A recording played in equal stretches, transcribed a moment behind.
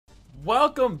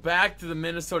Welcome back to the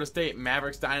Minnesota State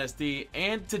Mavericks Dynasty,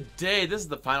 and today, this is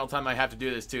the final time I have to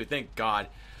do this too, thank God.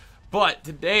 But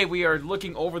today we are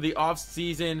looking over the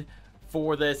off-season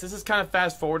for this. This is kind of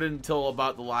fast-forwarded until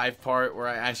about the live part where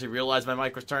I actually realized my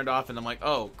mic was turned off, and I'm like,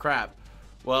 oh, crap.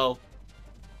 Well,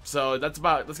 so that's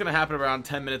going to happen around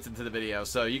 10 minutes into the video.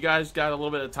 So you guys got a little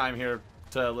bit of time here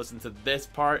to listen to this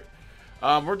part.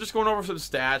 We're just going over some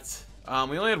stats.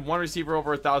 We only had one receiver over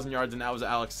 1,000 yards, and that was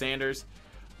Alex Sanders.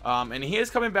 And he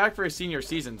is coming back for his senior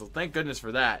season, so thank goodness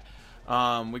for that.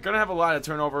 We're going to have a lot of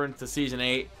turnover into Season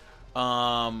 8.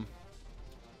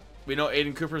 We know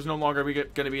Aiden Cooper is no longer going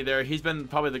to be there. He's been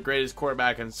probably the greatest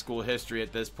quarterback in school history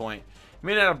at this point. He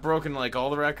may not have broken like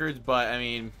all the records, but I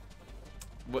mean,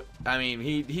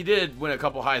 he did win a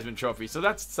couple Heisman trophies, so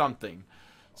that's something.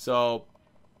 So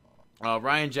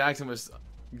Ryan Jackson was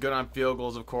good on field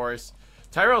goals, of course.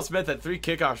 Tyrell Smith had 3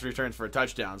 kickoff returns for a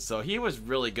touchdown, so he was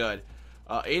really good.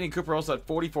 Aiden Cooper also had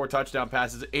 44 touchdown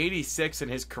passes, 86 in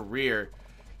his career.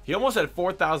 He almost had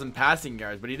 4,000 passing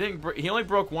yards, but he only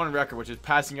broke one record, which is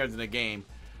passing yards in a game.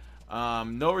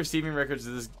 No receiving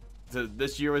records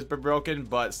this year was broken,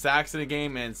 but sacks in a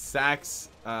game and sacks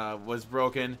was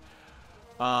broken.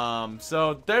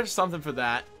 So there's something for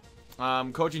that.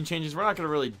 Coaching changes, we're not going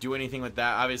to really do anything with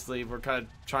that. Obviously, we're kind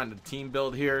of trying to team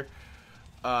build here.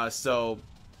 So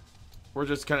we're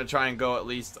just going to try and go at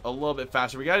least a little bit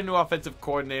faster. We got a new offensive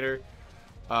coordinator.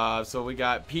 So we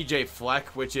got PJ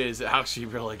Fleck, which is actually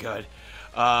really good.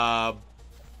 I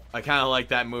kind of like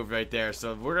that move right there.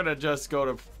 So we're going to just go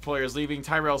to players leaving.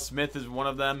 Tyrell Smith is one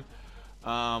of them.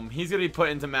 He's going to be put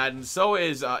into Madden. So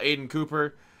is Aiden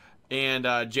Cooper and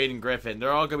Jaden Griffin.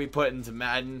 They're all going to be put into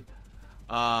Madden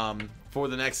for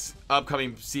the next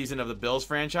upcoming season of the Bills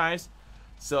franchise.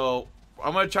 So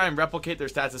I'm going to try and replicate their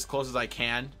stats as close as I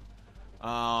can.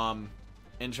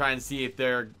 And try and see if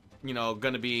they're,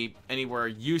 going to be anywhere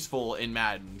useful in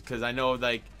Madden. Because I know,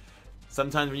 like,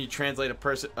 sometimes when you translate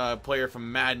a player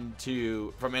from Madden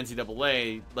from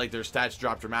NCAA, like, their stats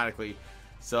drop dramatically.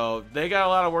 So they got a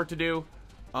lot of work to do.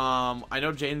 I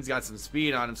know Jaden's got some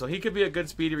speed on him, so he could be a good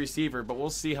speedy receiver, but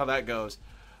we'll see how that goes.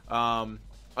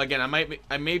 Again,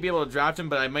 I may be able to draft him,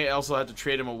 but I may also have to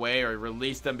trade him away or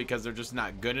release them because they're just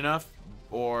not good enough,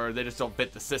 or they just don't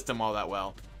fit the system all that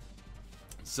well.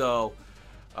 So,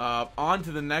 on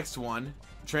to the next one.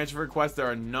 Transfer requests, there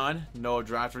are none. No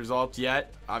draft results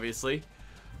yet, obviously.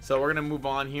 So we're going to move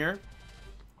on here.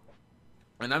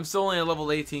 And I'm still only a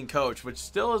level 18 coach, which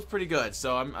still is pretty good.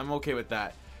 So I'm okay with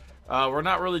that. We're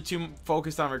not really too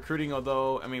focused on recruiting,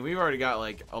 although, I mean, we've already got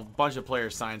like a bunch of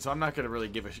players signed. So I'm not going to really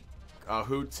give a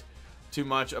hoot too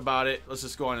much about it. Let's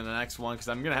just go on to the next one because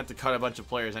I'm going to have to cut a bunch of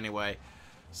players anyway.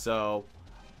 So,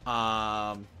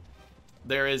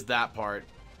 there is that part.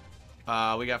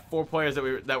 We got 4 players that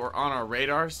were on our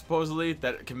radar supposedly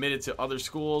that committed to other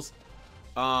schools.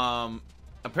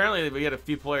 Apparently we had a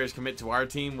few players commit to our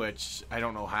team, which I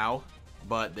don't know how,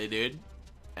 but they did.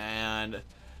 And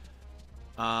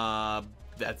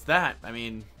that's that. I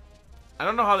mean, I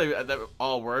don't know how that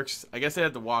all works. I guess they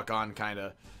had to walk on kind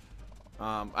of.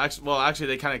 Actually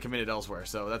they kind of committed elsewhere,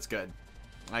 so that's good.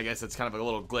 I guess it's kind of a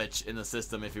little glitch in the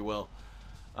system, if you will.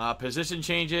 Position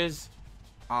changes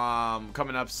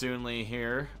coming up soonly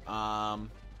here.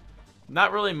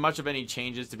 Not really much of any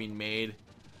changes to be made.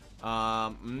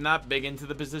 I'm not big into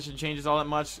the position changes all that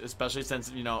much, especially since,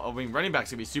 running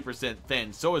back's gonna be super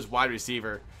thin. So is wide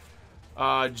receiver.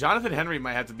 Jonathan Henry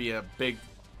might have to be a big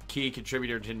key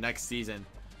contributor to next season.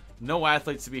 No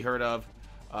athletes to be heard of.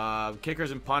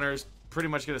 Kickers and punters pretty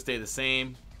much gonna stay the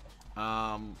same.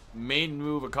 May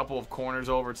move a couple of corners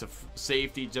over to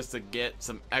safety just to get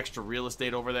some extra real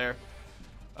estate over there,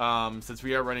 since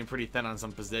we are running pretty thin on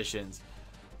some positions.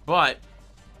 But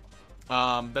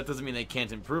that doesn't mean they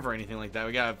can't improve or anything like that.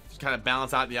 We gotta kind of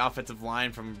balance out the offensive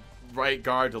line from right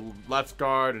guard to left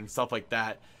guard and stuff like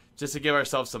that, just to give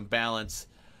ourselves some balance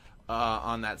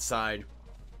on that side.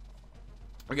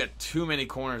 We got too many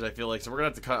corners, I feel like, so we're gonna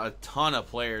have to cut a ton of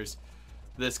players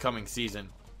this coming season.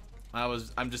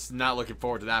 I'm just not looking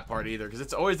forward to that part either, because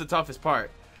it's always the toughest part.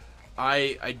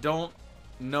 I don't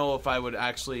know if I would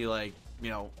actually, like,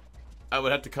 I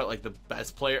would have to cut like the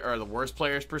best player or the worst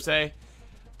players per se,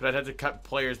 but I'd have to cut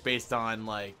players based on,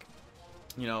 like,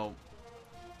 the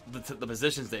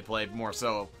positions they played more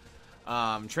so.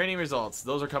 Training results,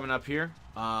 those are coming up here.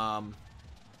 I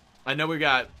know we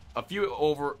got a few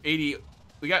over 80.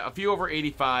 We got a few over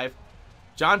 85.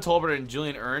 John Tolbert and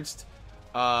Julian Ernst.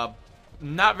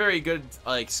 Not very good,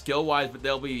 like, skill-wise, but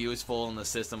they'll be useful in the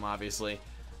system, obviously.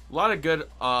 A lot of good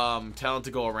talent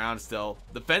to go around still.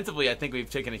 Defensively, I think we've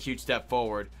taken a huge step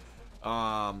forward.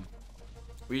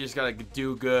 We just gotta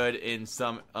do good in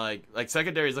some like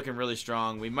secondary is looking really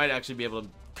strong. We might actually be able to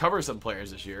cover some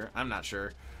players this year. I'm not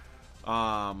sure.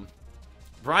 Brian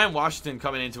Washington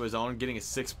coming into his own, getting a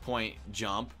 6-point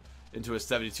jump into a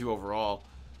 72 overall.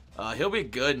 He'll be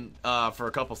good for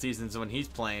a couple seasons when he's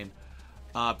playing.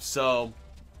 So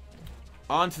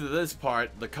on to this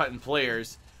part, the cutting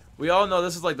players. We all know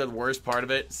this is like the worst part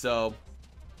of it, so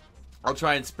I'll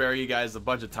try and spare you guys a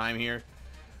bunch of time here.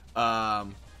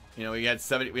 You know, we had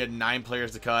 9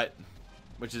 players to cut,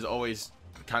 which is always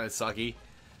kind of sucky.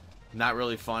 Not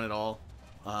really fun at all.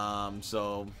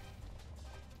 So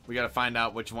we got to find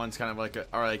out which ones kind of like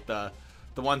are like the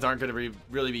ones aren't going to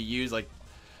really be used. Like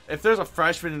if there's a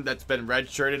freshman that's been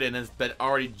redshirted and has been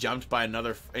already jumped by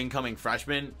another incoming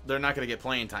freshman, they're not going to get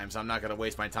playing time. So I'm not going to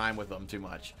waste my time with them too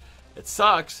much. It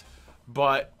sucks,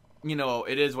 but you know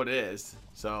it is what it is.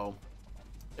 So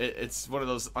it's one of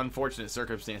those unfortunate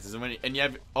circumstances. And you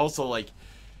have also like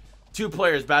 2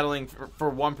 players battling for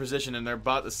one position and they're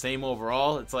about the same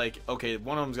overall. It's like, okay,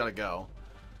 one of them's got to go,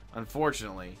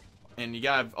 unfortunately. And you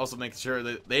got to also make sure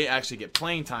that they actually get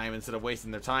playing time instead of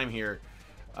wasting their time here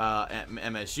at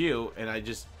MSU. And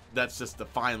that's just the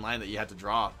fine line that you have to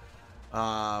draw.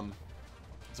 So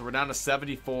we're down to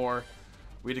 74.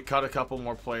 We had to cut a couple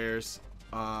more players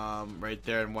right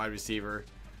there in wide receiver.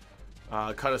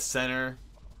 Cut a center,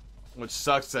 which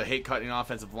sucks. I hate cutting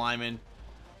offensive linemen.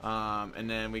 And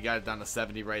then we got it down to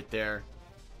 70 right there.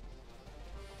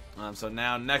 So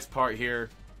now next part here.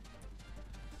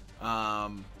 I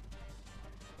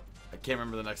can't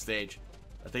remember the next stage.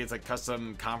 I think it's like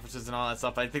custom conferences and all that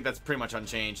stuff. I think that's pretty much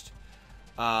unchanged.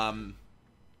 The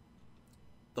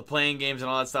playing games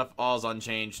and all that stuff all is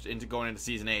unchanged going into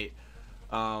season 8.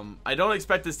 I don't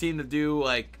expect this team to do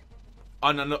like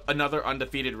another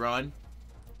undefeated run.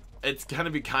 It's gonna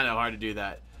be kind of hard to do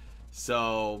that.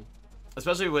 So,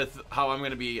 especially with how I'm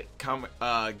gonna be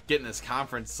getting this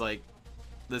conference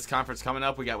coming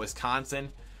up. We got Wisconsin.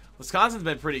 Wisconsin's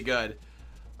been pretty good,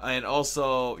 and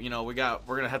also you know we're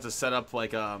gonna have to set up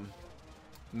like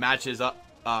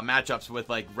matchups with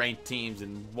like ranked teams,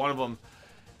 and one of them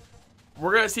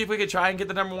we're gonna see if we could try and get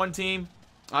the #1 team.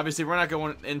 Obviously, we're not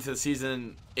going into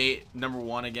season 8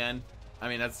 #1 again. I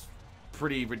mean, that's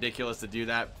pretty ridiculous to do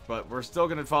that, but we're still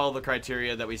going to follow the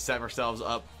criteria that we set ourselves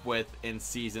up with in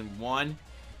season 1,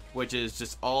 which is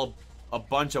just a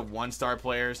bunch of 1-star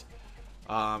players.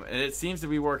 And it seems to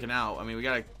be working out. I mean, we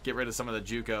got to get rid of some of the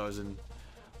JUCOs and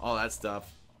all that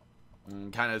stuff,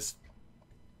 and kind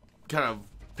of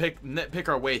pick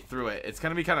our way through it. It's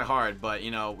going to be kind of hard, but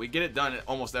you know, we get it done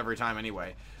almost every time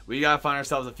anyway. We got to find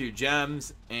ourselves a few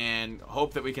gems and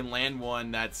hope that we can land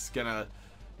one that's going to,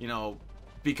 you know,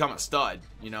 become a stud.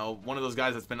 You know, one of those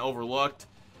guys that's been overlooked,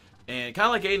 and kind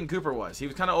of like Aiden Cooper was. He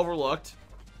was kind of overlooked,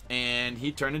 and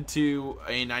he turned into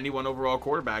a 91 overall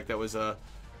quarterback that was a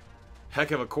heck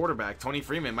of a quarterback. Tony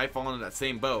Freeman might fall into that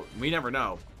same boat. We never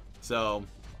know. So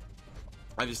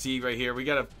I just see right here we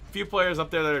got a few players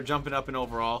up there that are jumping up in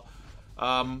overall.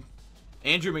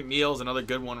 Andrew McNeil's another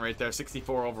good one right there,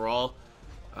 64 overall.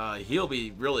 He'll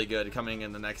be really good coming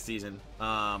in the next season.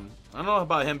 I don't know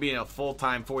about him being a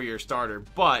full-time 4-year starter,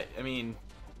 but I mean,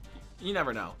 you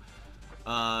never know.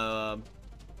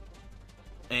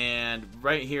 And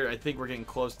right here, I think we're getting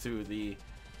close to the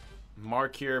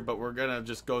mark here, but we're gonna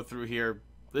just go through here.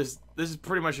 This is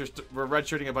pretty much we're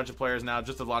redshirting a bunch of players now,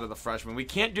 just a lot of the freshmen. We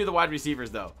can't do the wide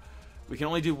receivers though. We can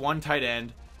only do 1 tight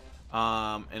end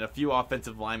and a few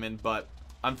offensive linemen, but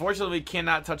unfortunately we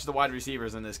cannot touch the wide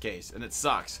receivers in this case, and it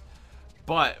sucks.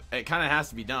 But it kind of has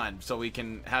to be done so we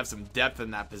can have some depth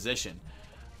in that position.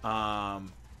 Yeah,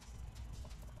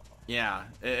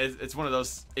 it's one of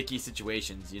those icky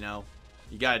situations, you know.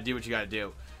 You got to do what you got to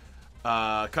do.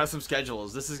 Custom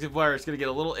schedules. This is where it's going to get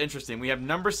a little interesting. We have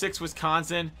 #6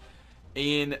 Wisconsin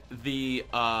in the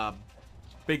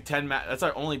Big Ten. That's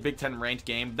our only Big Ten ranked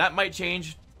game. That might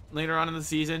change later on in the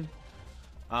season.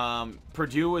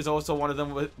 Purdue is also one of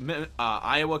them.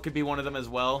 Iowa could be one of them as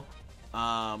well.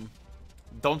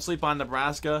 Don't sleep on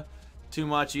Nebraska too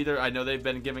much either. I know they've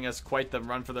been giving us quite the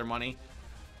run for their money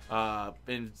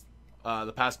in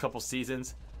the past couple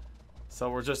seasons. So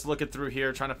we're just looking through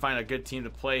here, trying to find a good team to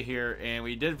play here. And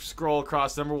we did scroll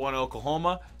across #1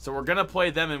 Oklahoma. So we're going to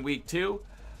play them in week 2.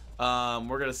 We're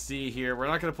going to see here. We're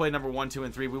not going to play #1, 2,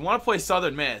 and 3. We want to play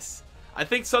Southern Miss. I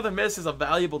think Southern Miss is a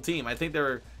valuable team. I think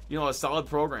they're, you know, a solid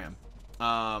program.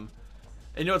 And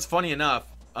you know, it's funny enough.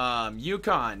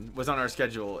 UConn was on our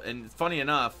schedule. And funny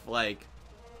enough, like,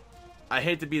 I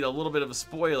hate to be a little bit of a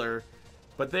spoiler,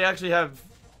 but they actually have,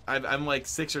 I'm like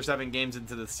 6 or 7 games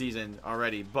into the season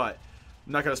already, but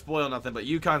I'm not going to spoil nothing, but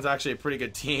UConn's actually a pretty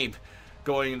good team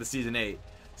going into season 8.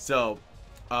 So,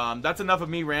 that's enough of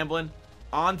me rambling.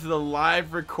 On to the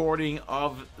live recording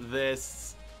of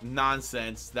this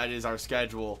nonsense that is our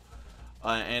schedule.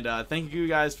 Thank you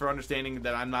guys for understanding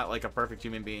that I'm not like a perfect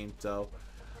human being. So,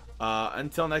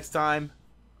 until next time,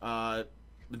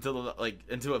 until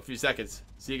a few seconds.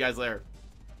 See you guys later.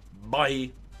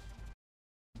 Bye.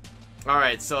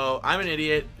 Alright, so I'm an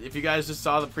idiot. If you guys just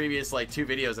saw the previous like 2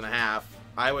 videos and a half,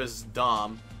 I was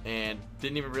dumb and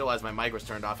didn't even realize my mic was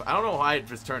turned off. I don't know why it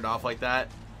just turned off like that.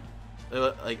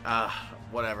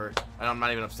 Whatever. I'm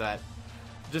not even upset.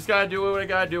 Just gotta do what I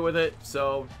gotta do with it.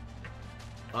 So,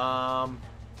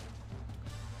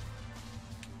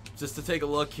 just to take a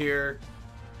look here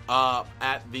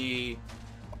at the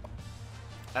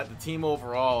team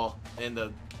overall and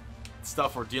the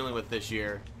stuff we're dealing with this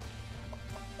year.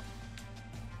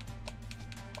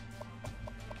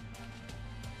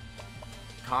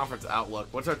 Conference outlook.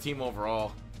 What's our team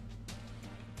overall?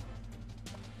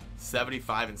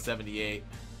 75 and 78.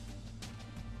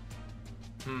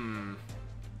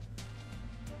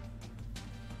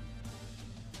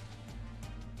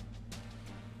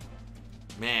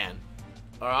 Man,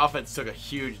 our offense took a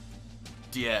huge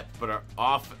dip, but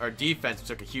our defense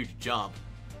took a huge jump.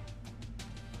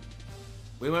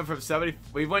 We went from 70.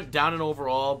 We went down in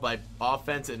overall by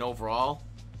offense and overall,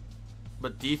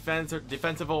 but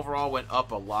defensive overall went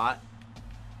up a lot.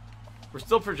 We're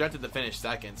still projected to finish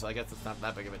second, so I guess it's not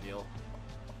that big of a deal.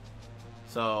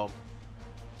 So,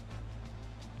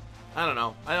 I don't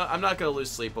know. I'm not gonna lose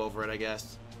sleep over it, I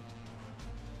guess.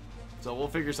 So we'll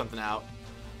figure something out.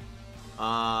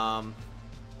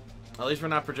 At least we're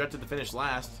not projected to finish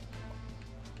last.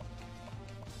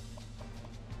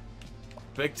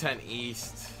 Big Ten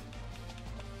East.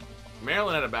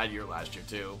 Maryland had a bad year last year,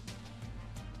 too.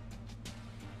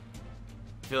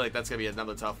 I feel like that's going to be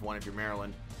another tough one if you're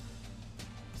Maryland.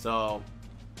 So,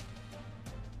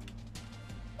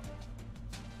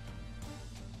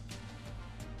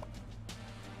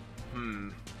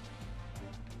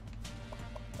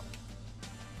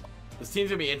 this team's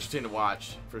going to be interesting to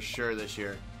watch for sure this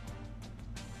year.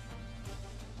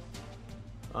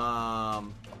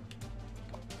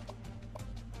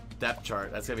 Depth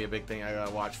chart. That's going to be a big thing I got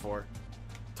to watch for.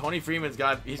 Tony Freeman's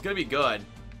he's going to be good,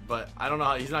 but I don't know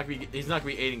how he's not going to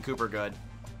be Aiden Cooper good.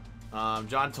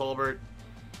 John Tolbert,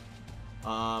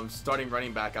 starting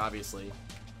running back, obviously.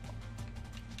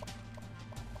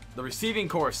 The receiving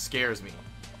core scares me.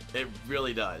 It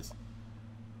really does.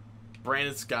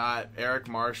 Brandon Scott, Eric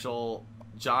Marshall,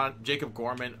 Jacob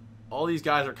Gorman, all these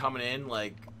guys are coming in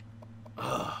like,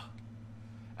 ugh.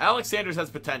 Alex Sanders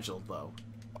has potential, though.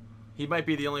 He might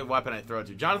be the only weapon I throw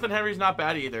to. Jonathan Henry's not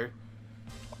bad either.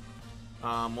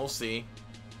 We'll see.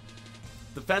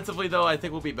 Defensively, though, I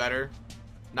think we'll be better.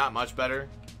 Not much better.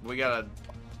 We gotta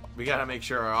make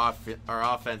sure our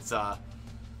offense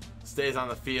stays on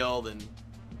the field and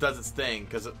does its thing.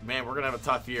 Because, man, we're gonna have a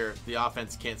tough year if the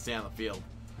offense can't stay on the field.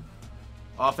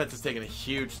 Offense is taking a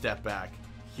huge step back.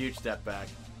 Huge step back.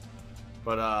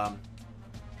 But,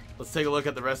 let's take a look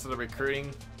at the rest of the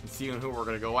recruiting and see who we're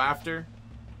going to go after.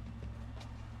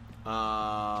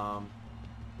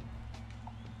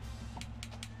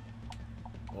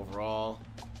 Overall.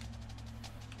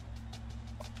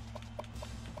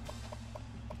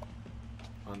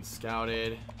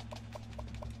 Unscouted.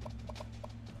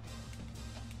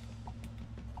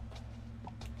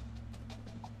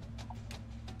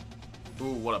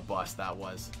 Ooh, what a bust that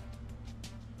was.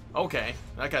 Okay,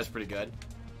 that guy's pretty good.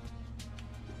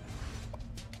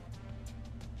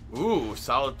 Ooh,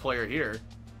 solid player here.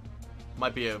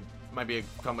 Might be a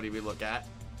company we look at.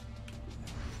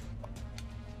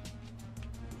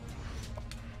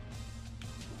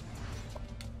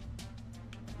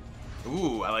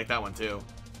 Ooh, I like that one too.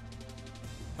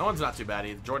 That one's not too bad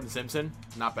either. Jordan Simpson,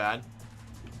 not bad.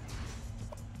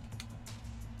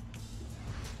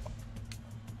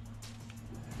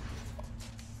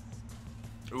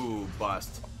 Ooh,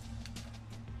 bust.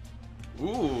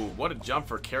 Ooh, what a jump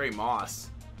for Kerry Moss.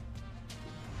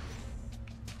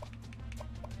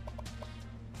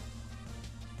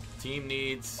 Team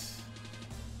needs...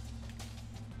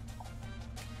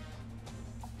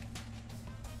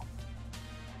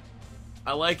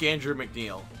 I like Andrew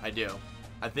McNeil. I do.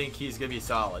 I think he's going to be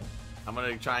solid. I'm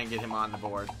going to try and get him on the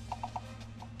board.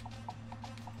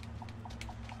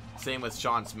 Same with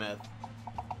Sean Smith.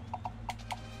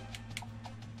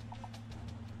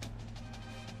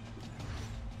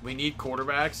 We need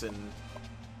quarterbacks, and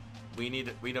we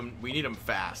need them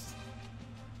fast.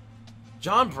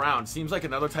 John Brown seems like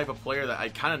another type of player that I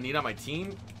kind of need on my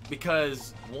team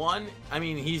because, one, I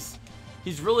mean, he's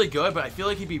really good, but I feel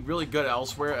like he'd be really good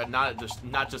elsewhere and not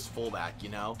just fullback, you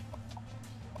know?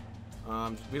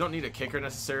 We don't need a kicker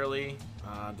necessarily.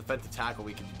 Defensive tackle,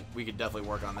 we could definitely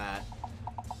work on that.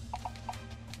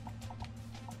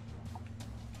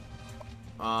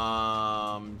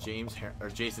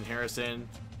 Jason Harrison.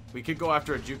 We could go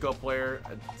after a JUCO player.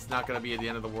 It's not going to be at the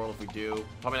end of the world if we do.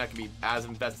 Probably not going to be as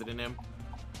invested in him.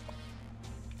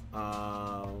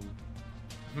 A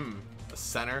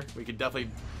center. We could definitely...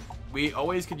 We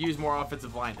always could use more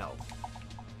offensive line help.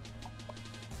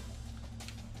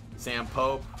 Sam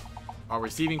Pope. Our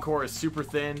receiving core is super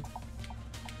thin.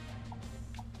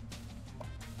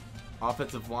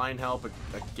 Offensive line help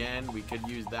again. We could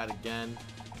use that again.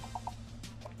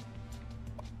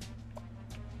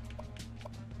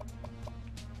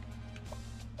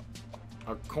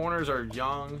 Our corners are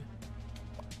young,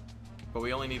 but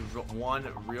we only need one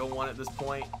real one at this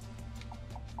point.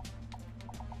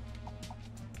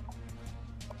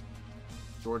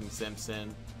 Jordan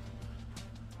Simpson.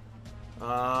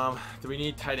 Do we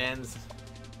need tight ends?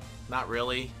 Not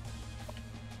really.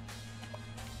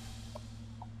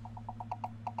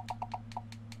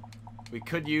 We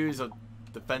could use a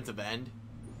defensive end.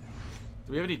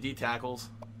 Do we have any D tackles?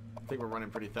 I think we're running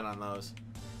pretty thin on those.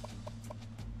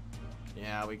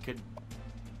 Yeah, we could...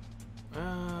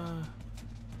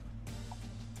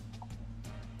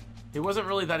 He wasn't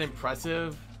really that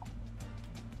impressive.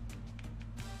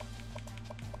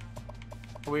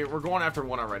 We're going after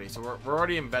one already, so we're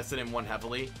already invested in one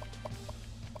heavily.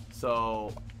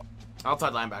 So,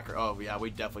 outside linebacker. Oh, yeah, we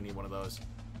definitely need one of those.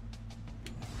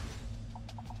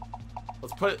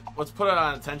 Let's put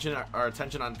our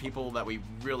attention on people that we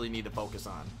really need to focus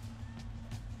on.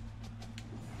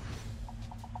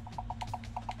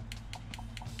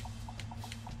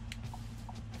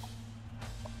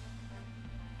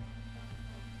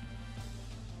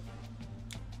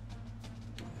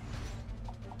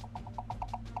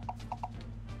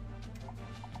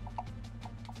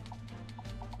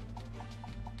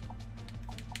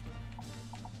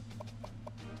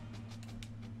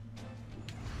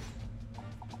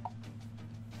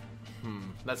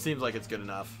 That seems like it's good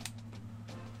enough.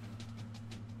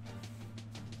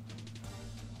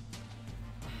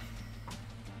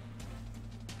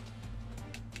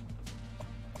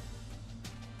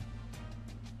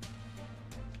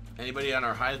 Anybody on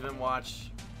our Heisman watch?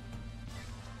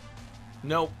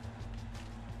 Nope.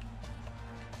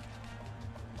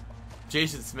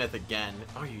 Jason Smith again.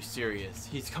 Are you serious?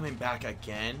 He's coming back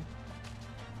again?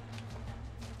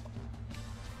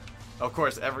 Of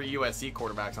course, every USC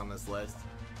quarterback's on this list.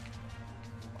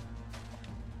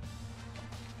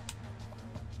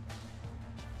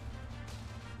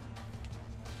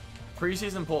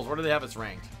 Preseason polls, where do they have us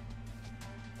ranked?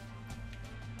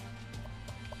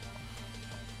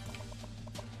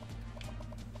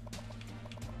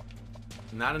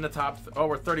 Not in the top... Oh,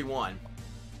 we're 31.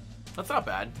 That's not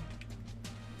bad.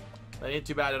 That ain't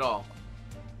too bad at all.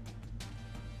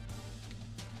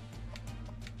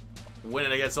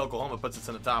 Winning against Oklahoma puts us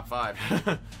in the top 5.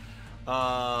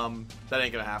 That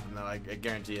ain't gonna happen though, I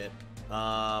guarantee it.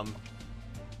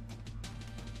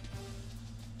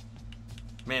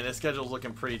 Man, this schedule's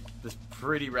looking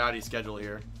pretty rowdy schedule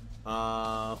here.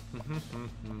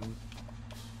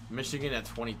 Michigan at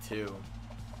 22.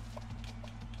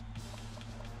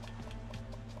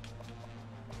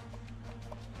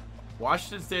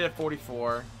 Washington State at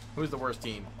 44. Who's the worst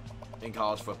team in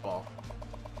college football?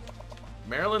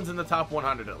 Maryland's in the top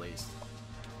 100 at least.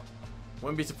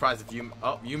 Wouldn't be surprised if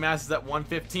UMass is at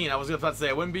 115. I was about to say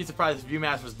I wouldn't be surprised if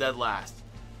UMass was dead last.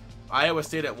 Iowa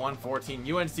State at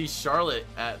 114. UNC Charlotte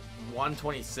at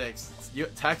 126.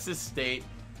 Texas State,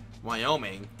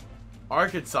 Wyoming,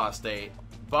 Arkansas State,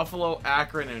 Buffalo,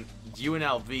 Akron, and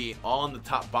UNLV all in the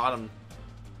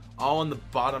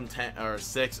bottom 10 or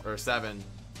 6 or 7,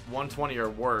 120 or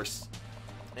worse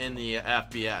in the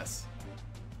FBS.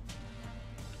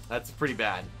 That's pretty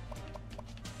bad.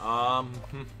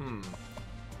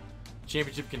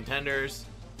 Championship contenders.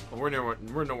 Well,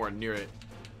 we're nowhere near it.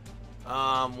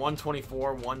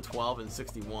 124, 112, and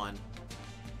 61.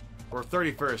 We're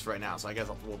 31st right now, so I guess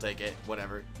we'll take it.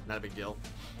 Whatever. Not a big deal.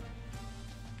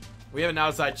 We have an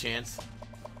outside chance.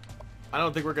 I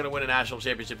don't think we're going to win a national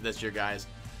championship this year, guys.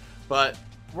 But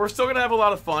we're still going to have a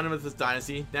lot of fun with this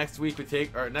dynasty. Next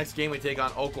game we take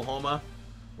on Oklahoma.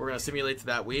 We're going to simulate to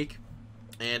that week.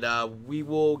 And we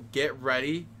will get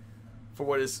ready for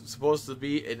what is supposed to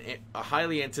be a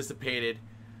highly anticipated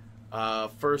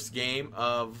first game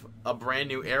of a brand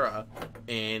new era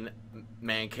in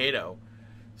Mankato.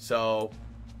 So,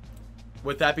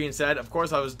 with that being said, of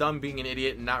course I was done being an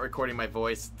idiot and not recording my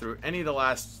voice through any of the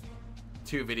last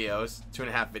 2.5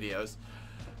 videos.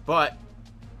 But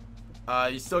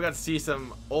You still got to see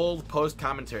some old post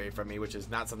commentary from me, which is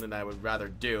not something that I would rather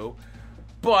do.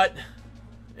 But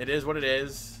it is what it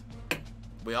is.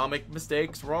 We all make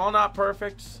mistakes. We're all not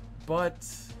perfect, but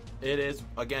it is,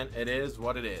 again, it is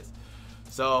what it is.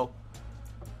 So,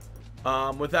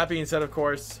 with that being said, of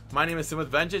course, my name is Sim with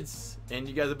Vengeance, and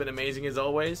you guys have been amazing as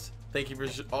always. Thank you for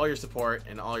all your support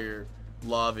and all your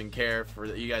love and care for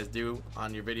that you guys do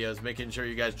on your videos. Making sure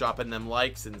you guys drop in them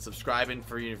likes and subscribing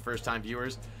for your first time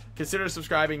viewers. Consider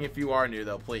subscribing if you are new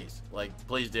though, please.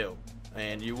 Please do.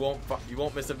 And you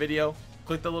won't miss a video.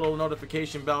 Click the little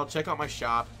notification bell. Check out my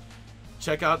shop.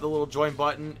 Check out the little join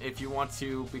button if you want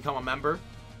to become a member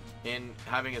and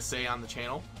having a say on the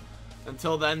channel.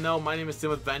 Until then though, my name is Sim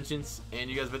with Vengeance, and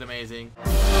you guys have been amazing.